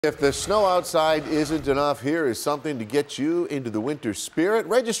If the snow outside isn't enough, here is something to get you into the winter spirit.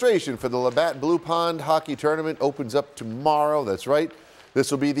 Registration for the Labatt Blue Pond Hockey Tournament opens up tomorrow. That's right. This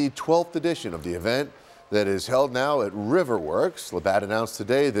will be the 12th edition of the event that is held now at Riverworks. Labatt announced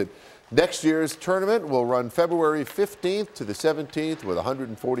today that next year's tournament will run February 15th to the 17th with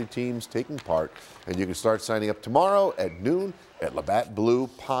 140 teams taking part. And you can start signing up tomorrow at noon at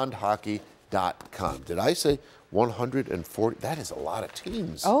LabattBluePondHockey.com. Did I say 140? That is a lot of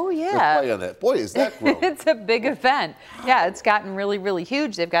teams. Oh, yeah. Play on that. Boy, is that grown. It's a big event. Yeah, it's gotten really, really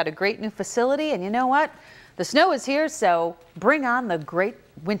huge. They've got a great new facility, and you know what? The snow is here, so bring on the great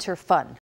winter fun.